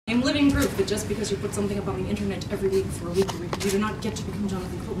living proof that just because you put something up on the internet every week for a week, you do not get to become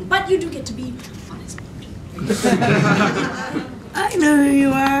Jonathan Coulton, but you do get to be on his boat. I know who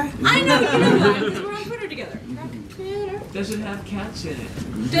you are. I know you know who I am because we're on Twitter together. Does it have cats in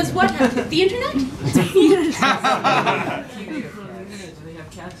it? Does what have? The internet? Yes. Do they have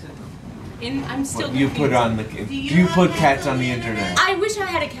cats in them? I'm still What you put on the do you put cats on the internet? I wish I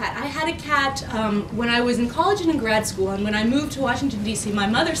had a cat. I had a cat when I was in college and in grad school, and when I moved to Washington, D.C., my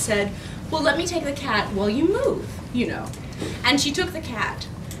mother said, well, let me take the cat while you move, you know. And she took the cat.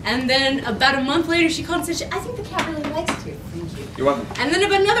 And then about a month later, she called and said, I think the cat really likes you. Thank you. You're welcome. And then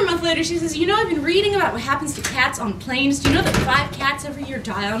about another month later, she says, you know, I've been reading about what happens to cats on planes. Do you know that 5 cats every year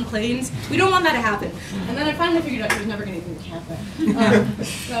die on planes? We don't want that to happen. And then I finally figured out she was never going to give me a cat back.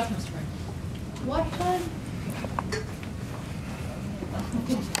 So that's my story. What fun?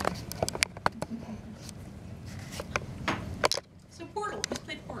 So Portal, who's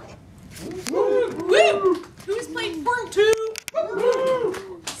played Portal? Woo! Who's played Portal 2?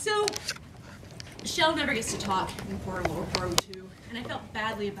 Woo! So, Shell never gets to talk in Portal or Portal 2, and I felt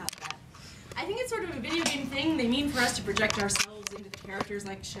badly about that. I think it's sort of a video game thing. They mean for us to project ourselves into the characters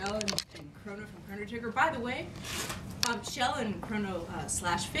like Shell and Chrono from Chrono Trigger. By the way, Shell and Chrono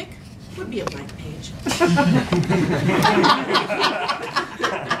 /fic would be a blank page.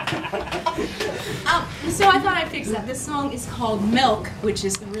 So I thought I'd fix that. This song is called Milk, which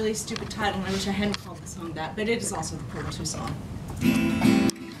is a really stupid title, and I wish I hadn't called the song that, but it is also the Portal 2 song.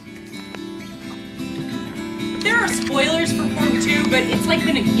 There are spoilers for Portal 2, but it's like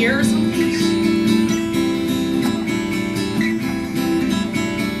been a year or something.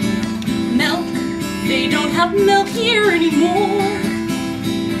 Milk, they don't have milk here anymore.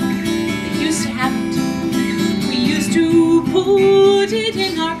 They used to have it. We used to put it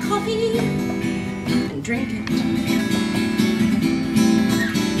in our coffee and drink it.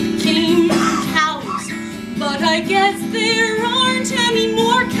 It came from cows, but I guess there aren't any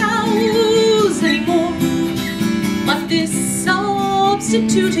more cows anymore. But this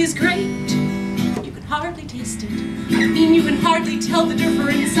substitute is great. You can hardly taste it. I mean, you can hardly tell the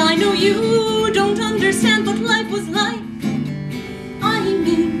difference. I know you don't understand what life was like. I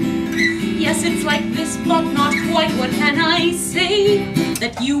mean, yes, it's like this, but not quite. What can I say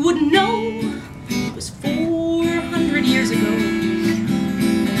that you would know? It was 400 years ago.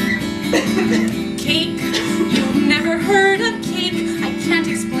 Cake, you've never heard of cake. I can't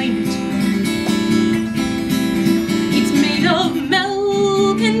explain it. Of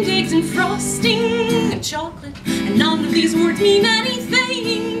milk and eggs and frosting and chocolate, and none of these words mean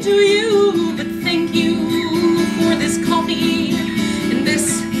anything to you, but thank you for this coffee and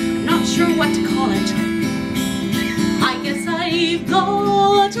this, I'm not sure what to call it. I guess I've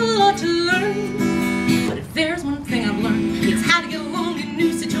got a lot to learn, but if there's one thing I've learned, it's how to get along in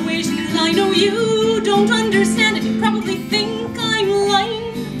new situations. I know you don't understand it. You probably think I'm lying.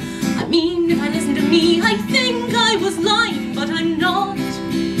 I mean, if I listen to me, I think I was lying, but I'm not.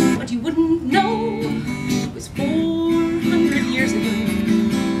 But you wouldn't know. It was 400 years ago.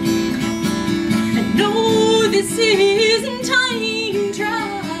 And no, this isn't time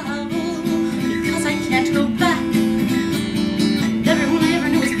travel, because I can't go back. And everyone I ever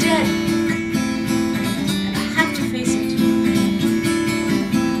knew is dead. And I have to face it.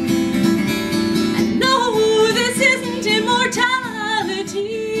 And no, this isn't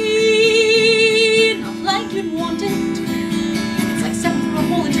immortality. Want it. It's like stepping through a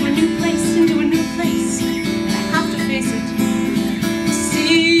hole into a new place, into a new place. And I have to face it. This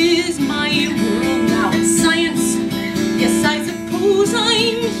is my world now. It's science. Yes, I suppose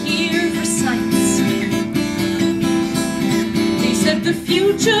I'm here for science. They said the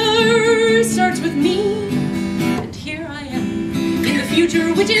future starts with me, and here I am in the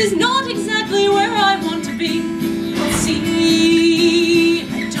future, which is not exactly where I want to be. We'll see.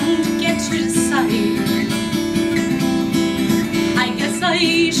 I don't get to decide.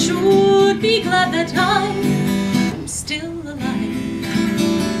 I should be glad that I'm still alive.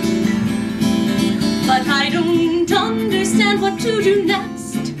 But I don't understand what to do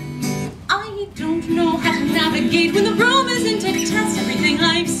next. I don't know how to navigate when the road